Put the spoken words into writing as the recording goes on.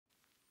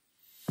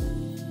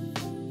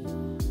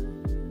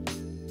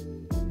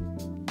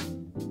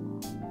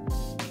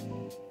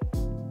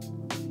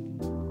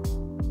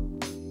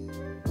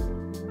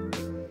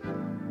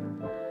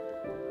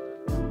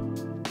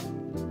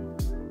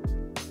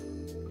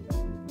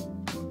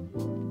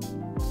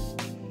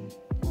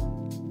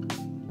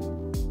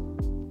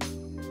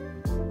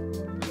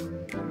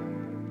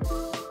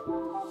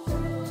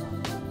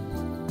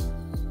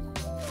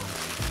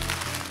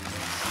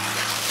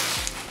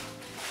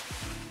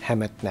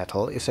Hemet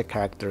Nethel is a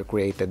character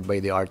created by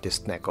the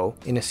artist Neco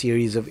in a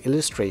series of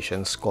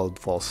illustrations called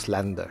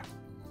FALSLANDER.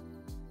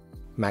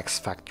 Max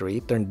Factory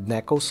turned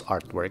Neco's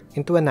artwork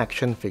into an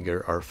action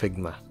figure or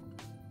Figma.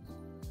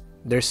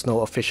 There's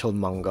no official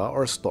manga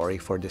or story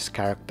for this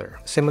character,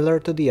 similar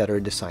to the other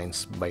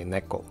designs by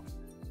Neco.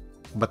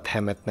 But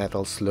Hemet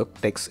Nethel's look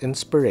takes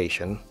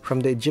inspiration from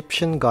the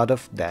Egyptian god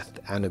of death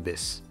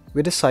Anubis,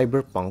 with a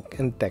cyberpunk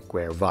and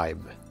techwear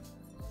vibe.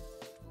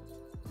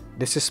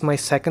 This is my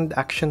second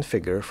action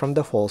figure from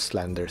the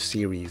FALSLANDER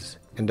series,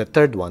 and the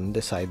third one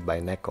designed by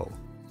Neco.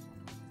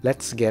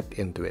 Let's get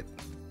into it.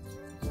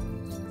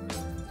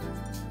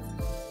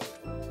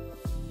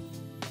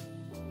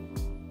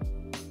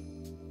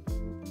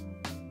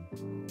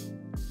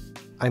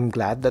 I'm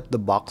glad that the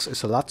box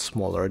is a lot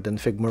smaller than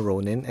Figma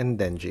Ronin and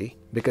Denji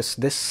because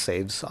this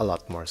saves a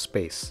lot more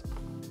space.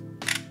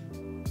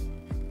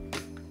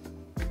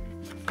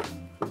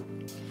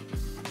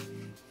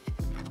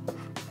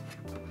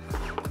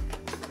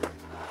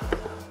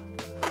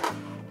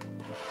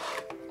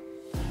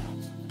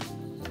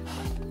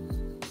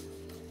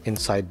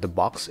 Inside the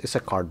box is a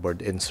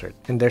cardboard insert,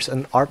 and there's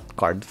an art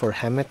card for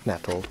Hemet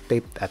Nethel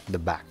taped at the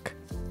back.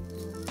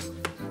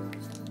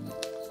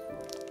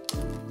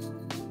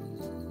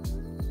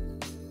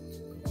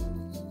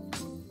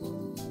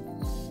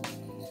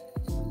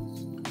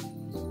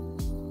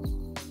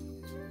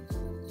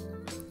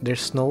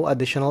 There's no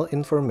additional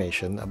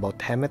information about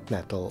Hemet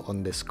Nethel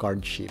on this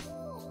card sheet.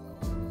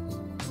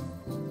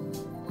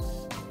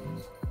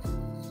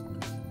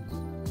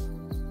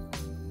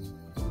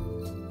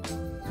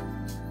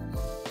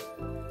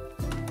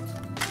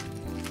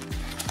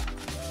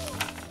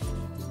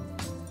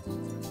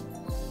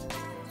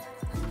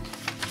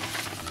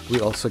 We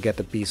also get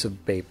a piece of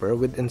paper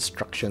with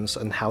instructions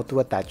on how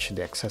to attach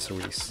the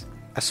accessories,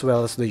 as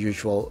well as the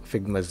usual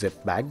Figma zip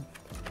bag,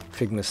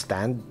 Figma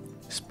stand,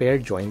 spare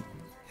joint,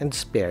 and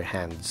spare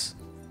hands.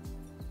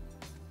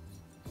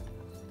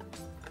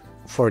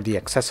 For the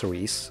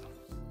accessories,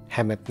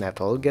 Hemet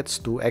Nethel gets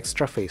 2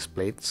 extra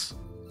faceplates,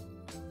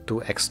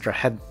 2 extra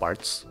head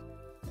parts,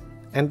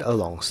 and a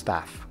long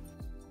staff.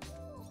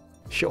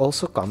 She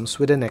also comes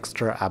with an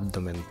extra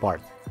abdomen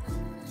part.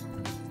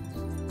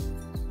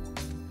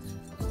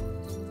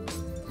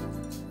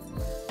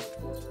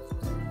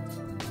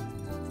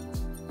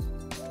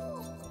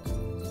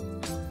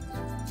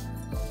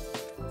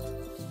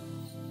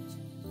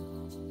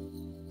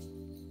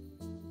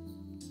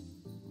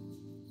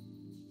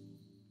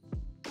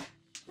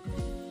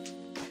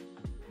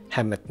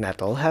 Hemet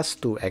Nethel has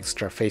 2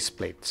 extra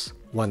faceplates,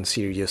 one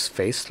serious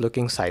face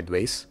looking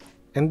sideways,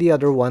 and the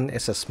other one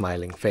is a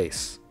smiling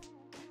face.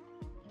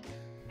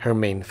 Her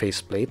main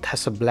faceplate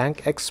has a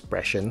blank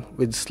expression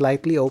with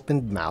slightly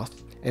opened mouth,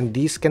 and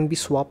these can be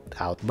swapped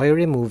out by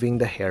removing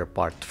the hair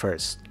part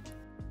first.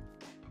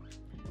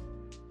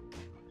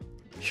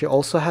 She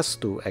also has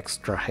 2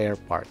 extra hair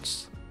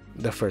parts.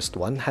 The first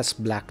one has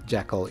black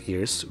jackal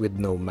ears with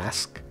no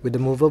mask, with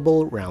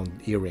movable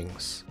round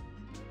earrings.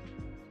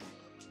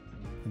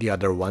 The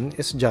other one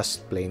is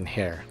just plain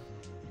hair.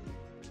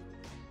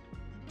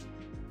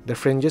 The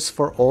fringes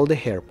for all the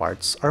hair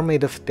parts are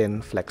made of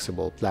thin,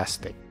 flexible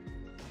plastic.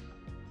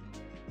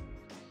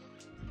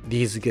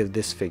 These give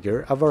this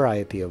figure a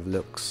variety of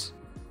looks.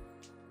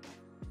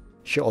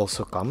 She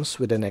also comes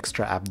with an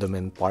extra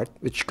abdomen part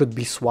which could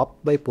be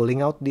swapped by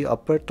pulling out the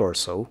upper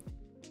torso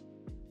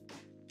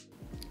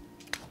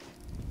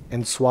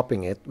and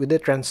swapping it with a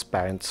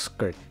transparent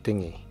skirt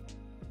thingy.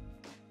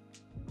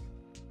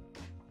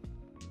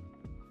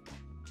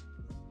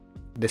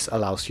 This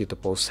allows you to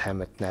pose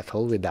Hemet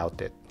Nethel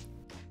without it.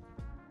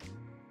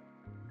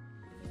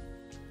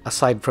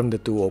 Aside from the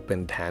 2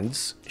 opened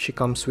hands, she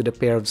comes with a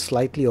pair of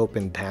slightly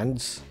opened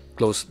hands,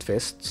 closed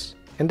fists,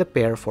 and a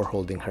pair for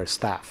holding her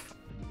staff.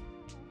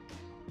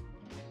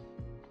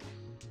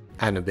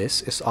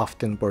 Anubis is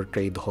often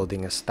portrayed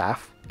holding a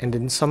staff, and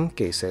in some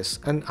cases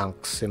an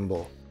Ankh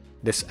symbol.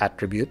 This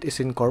attribute is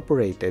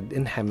incorporated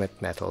in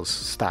Hemet Nethel's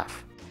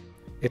staff.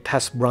 It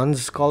has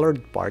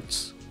bronze-colored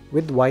parts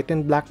with white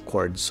and black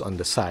cords on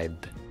the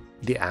side.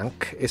 The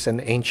Ankh is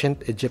an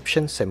ancient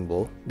Egyptian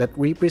symbol that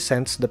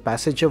represents the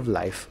passage of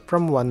life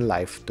from one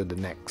life to the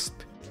next.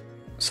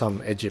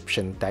 Some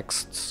Egyptian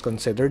texts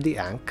consider the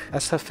Ankh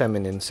as a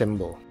feminine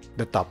symbol.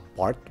 The top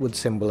part would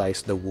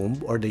symbolize the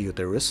womb or the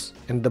uterus,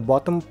 and the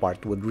bottom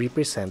part would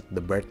represent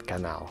the birth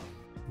canal.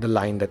 The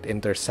line that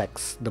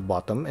intersects the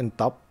bottom and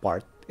top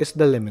part is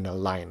the liminal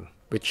line,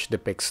 which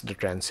depicts the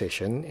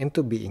transition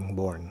into being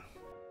born.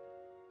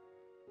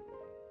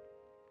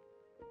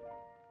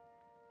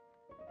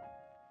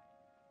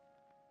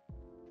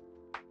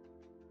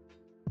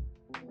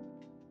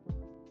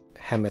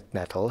 Hemet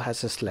Nethel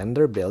has a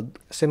slender build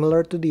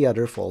similar to the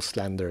other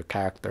FALSLANDER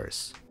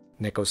characters.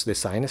 Neco's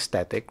design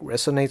aesthetic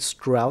resonates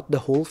throughout the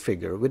whole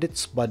figure with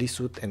its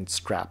bodysuit and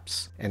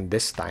straps, and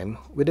this time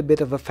with a bit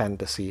of a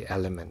fantasy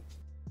element.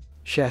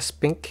 She has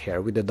pink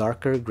hair with a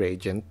darker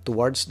gradient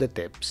towards the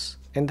tips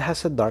and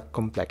has a dark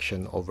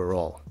complexion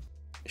overall.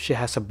 She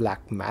has a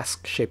black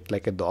mask shaped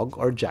like a dog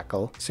or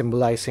jackal,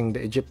 symbolizing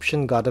the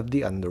Egyptian god of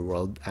the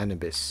underworld,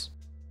 Anubis.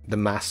 The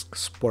mask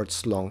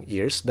sports long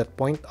ears that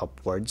point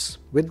upwards,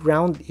 with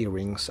round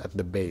earrings at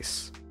the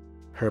base.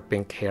 Her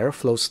pink hair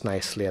flows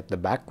nicely at the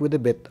back with a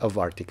bit of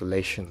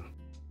articulation.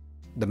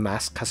 The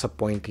mask has a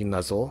pointy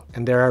nozzle,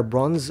 and there are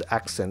bronze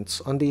accents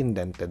on the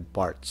indented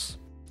parts.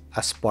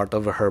 As part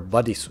of her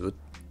bodysuit,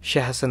 she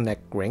has a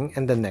neck ring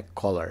and a neck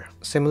collar,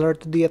 similar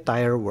to the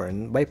attire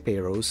worn by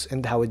pharaohs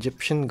and how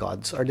Egyptian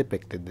gods are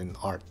depicted in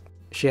art.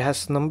 She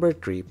has number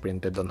 3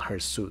 printed on her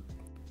suit.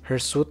 Her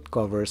suit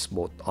covers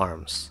both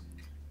arms.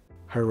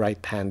 Her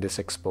right hand is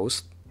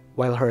exposed,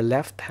 while her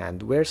left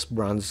hand wears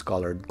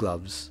bronze-colored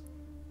gloves.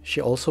 She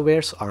also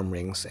wears arm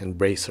rings and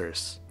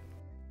bracers.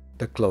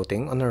 The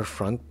clothing on her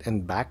front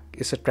and back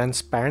is a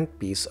transparent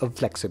piece of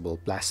flexible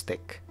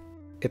plastic.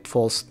 It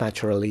falls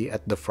naturally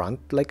at the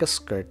front like a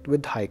skirt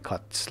with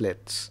high-cut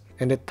slits,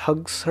 and it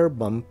hugs her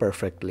bum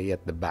perfectly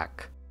at the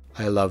back.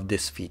 I love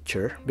this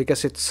feature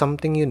because it's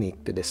something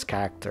unique to this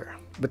character,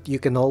 but you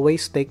can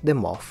always take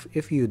them off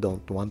if you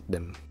don't want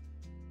them.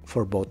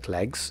 For both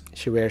legs,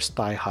 she wears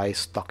thigh-high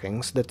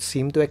stockings that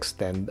seem to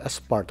extend as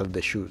part of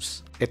the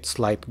shoes. It's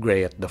light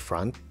gray at the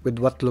front with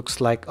what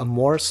looks like a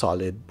more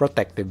solid,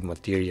 protective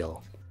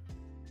material.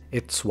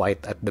 It's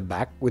white at the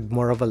back with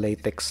more of a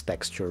latex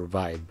texture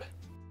vibe.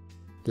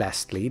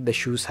 Lastly, the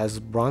shoes has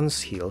bronze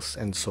heels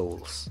and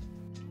soles.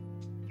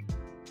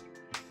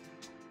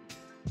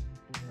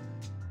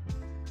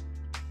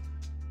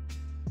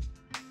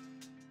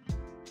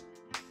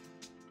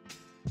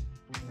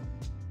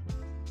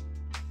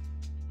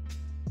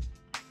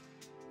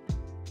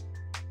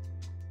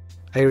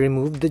 I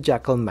removed the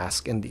jackal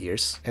mask and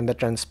ears and the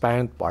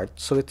transparent part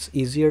so it's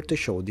easier to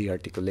show the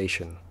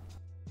articulation.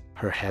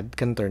 Her head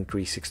can turn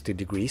 360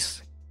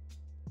 degrees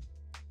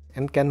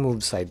and can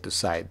move side to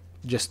side.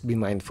 Just be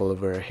mindful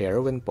of her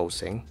hair when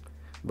posing,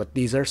 but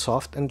these are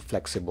soft and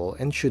flexible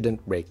and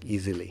shouldn't break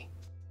easily.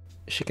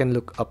 She can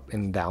look up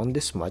and down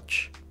this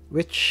much,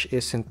 which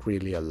isn't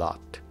really a lot.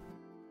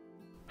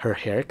 Her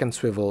hair can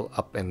swivel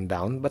up and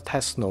down but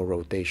has no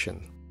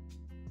rotation.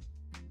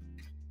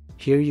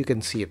 Here you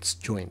can see its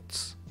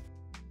joints.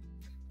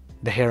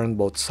 The hair on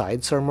both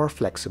sides are more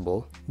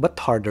flexible, but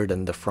harder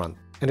than the front,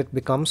 and it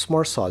becomes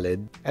more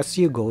solid as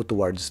you go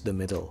towards the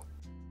middle.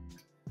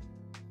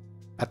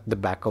 At the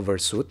back of her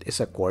suit is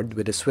a cord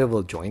with a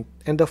swivel joint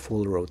and a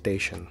full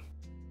rotation.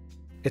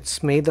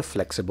 It's made of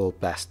flexible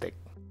plastic.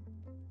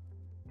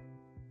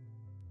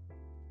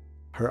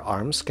 Her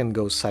arms can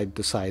go side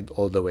to side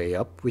all the way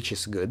up, which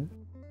is good,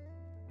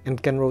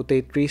 and can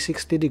rotate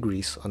 360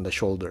 degrees on the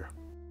shoulder.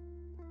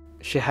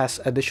 She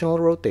has additional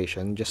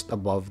rotation just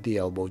above the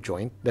elbow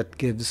joint that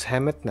gives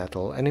Hemet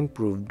Nethel an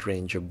improved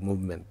range of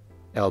movement.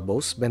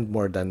 Elbows bend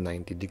more than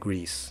 90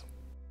 degrees.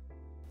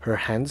 Her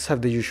hands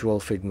have the usual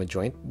Figma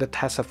joint that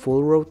has a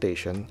full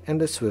rotation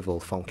and a swivel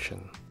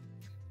function.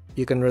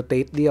 You can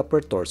rotate the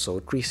upper torso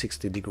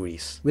 360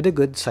 degrees with a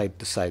good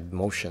side-to-side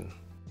motion.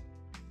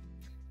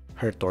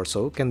 Her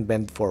torso can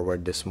bend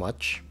forward this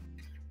much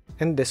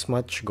and this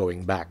much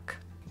going back.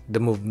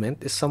 The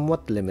movement is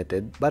somewhat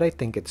limited, but I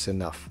think it's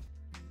enough.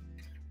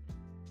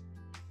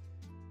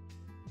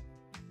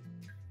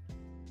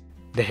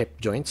 The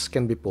hip joints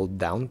can be pulled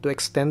down to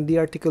extend the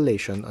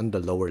articulation on the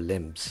lower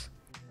limbs.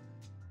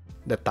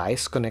 The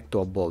thighs connect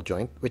to a ball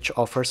joint, which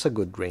offers a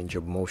good range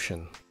of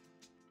motion.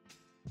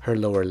 Her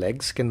lower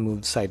legs can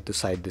move side to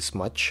side this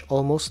much,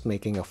 almost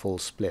making a full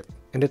split,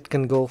 and it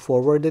can go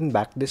forward and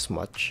back this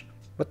much,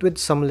 but with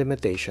some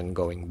limitation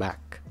going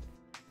back.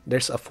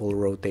 There's a full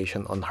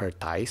rotation on her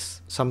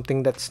thighs,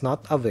 something that's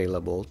not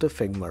available to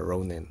Figma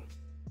Ronin.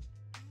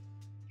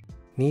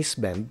 Knees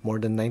bend more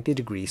than 90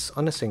 degrees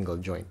on a single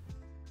joint.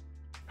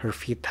 Her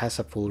feet has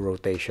a full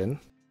rotation,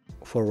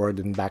 forward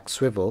and back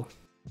swivel,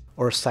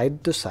 or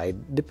side to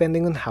side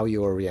depending on how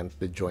you orient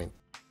the joint.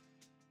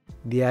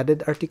 The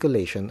added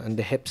articulation on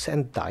the hips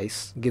and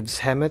thighs gives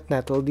Hemet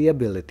Nethel the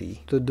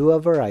ability to do a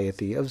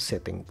variety of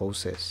sitting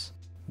poses.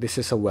 This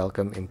is a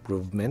welcome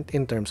improvement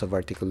in terms of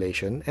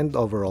articulation and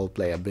overall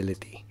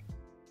playability.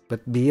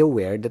 But be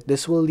aware that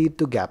this will lead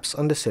to gaps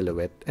on the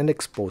silhouette and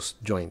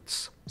exposed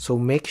joints, so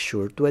make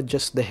sure to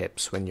adjust the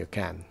hips when you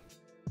can.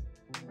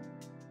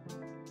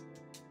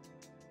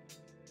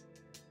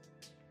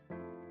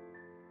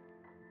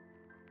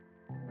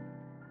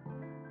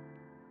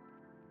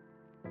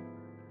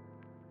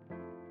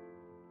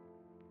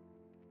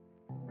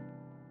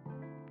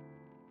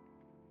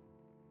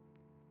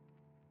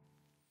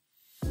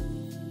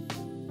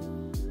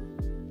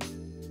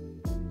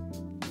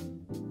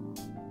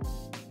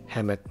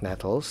 Hemet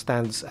Nethel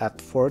stands at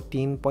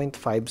 14.5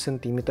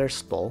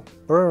 cm tall,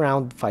 or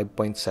around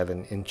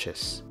 5.7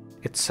 inches.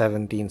 It's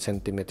 17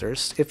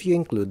 cm if you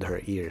include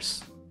her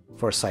ears.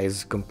 For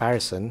size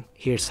comparison,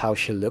 here's how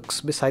she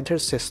looks beside her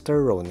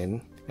sister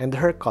Ronin and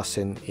her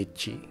cousin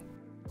Ichi.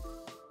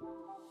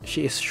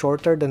 She is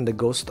shorter than the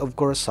Ghost of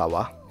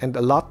Kurosawa and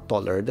a lot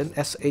taller than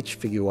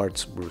SH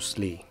Figuarts Bruce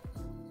Lee.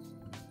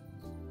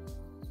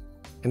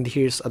 And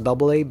here's a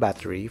AA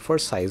battery for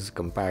size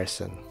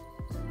comparison.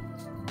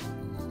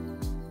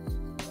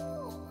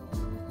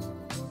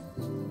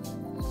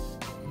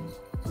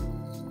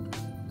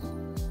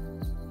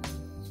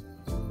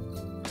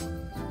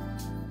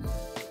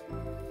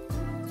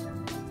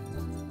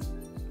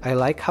 I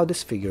like how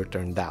this figure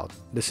turned out.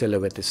 The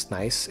silhouette is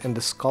nice and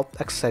the sculpt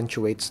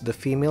accentuates the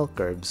female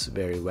curves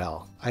very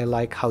well. I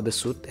like how the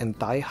suit and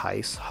thigh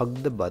highs hug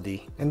the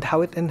body and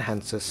how it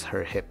enhances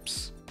her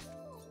hips.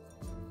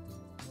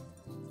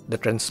 The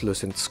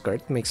translucent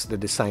skirt makes the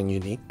design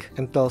unique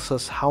and tells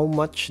us how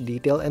much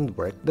detail and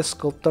work the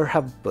sculptor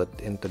have put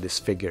into this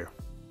figure.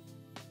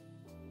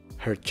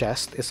 Her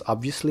chest is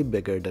obviously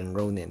bigger than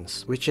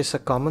Ronin's, which is a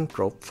common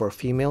trope for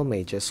female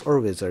mages or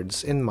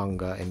wizards in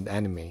manga and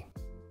anime.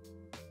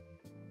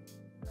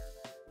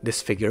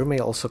 This figure may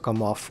also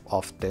come off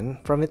often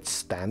from its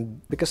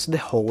stand because the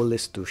hole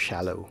is too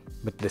shallow,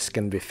 but this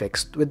can be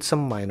fixed with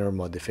some minor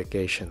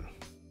modification.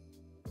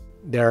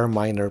 There are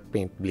minor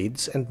paint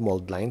bleeds and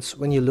mold lines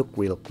when you look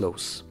real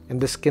close,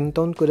 and the skin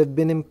tone could have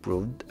been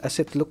improved as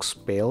it looks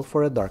pale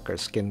for a darker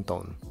skin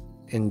tone.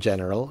 In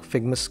general,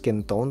 Figma's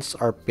skin tones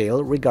are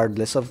pale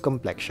regardless of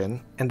complexion,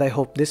 and I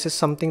hope this is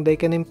something they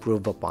can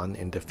improve upon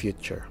in the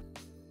future.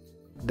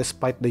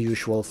 Despite the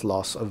usual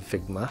flaws of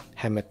Figma,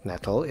 Hemet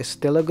Nethel is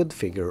still a good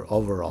figure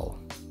overall.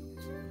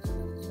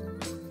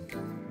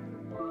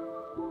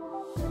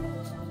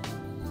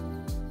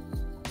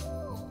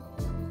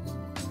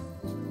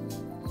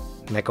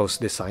 Neco's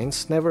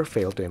designs never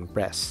fail to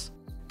impress.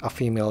 A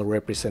female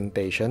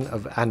representation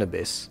of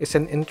Anubis is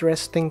an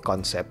interesting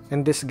concept,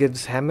 and this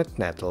gives Hemet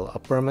Nethel a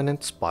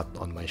permanent spot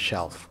on my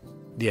shelf.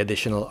 The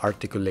additional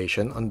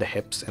articulation on the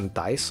hips and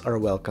thighs are a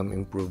welcome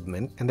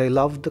improvement, and I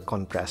love the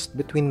contrast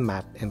between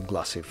matte and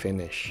glossy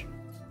finish.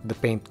 The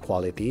paint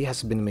quality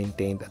has been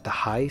maintained at a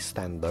high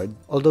standard,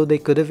 although they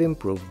could have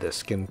improved the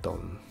skin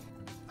tone.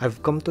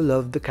 I've come to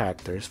love the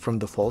characters from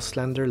the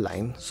FALSLANDER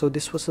line, so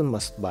this was a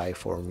must-buy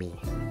for me.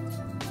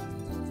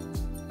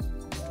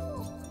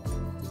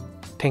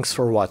 Thanks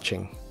for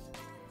watching.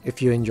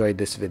 If you enjoyed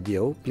this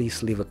video,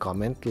 please leave a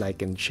comment,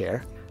 like, and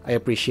share. I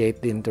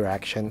appreciate the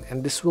interaction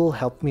and this will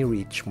help me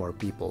reach more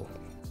people.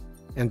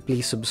 And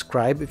please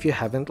subscribe if you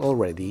haven't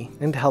already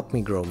and help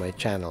me grow my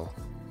channel.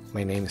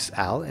 My name is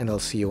Al and I'll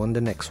see you on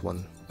the next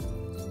one.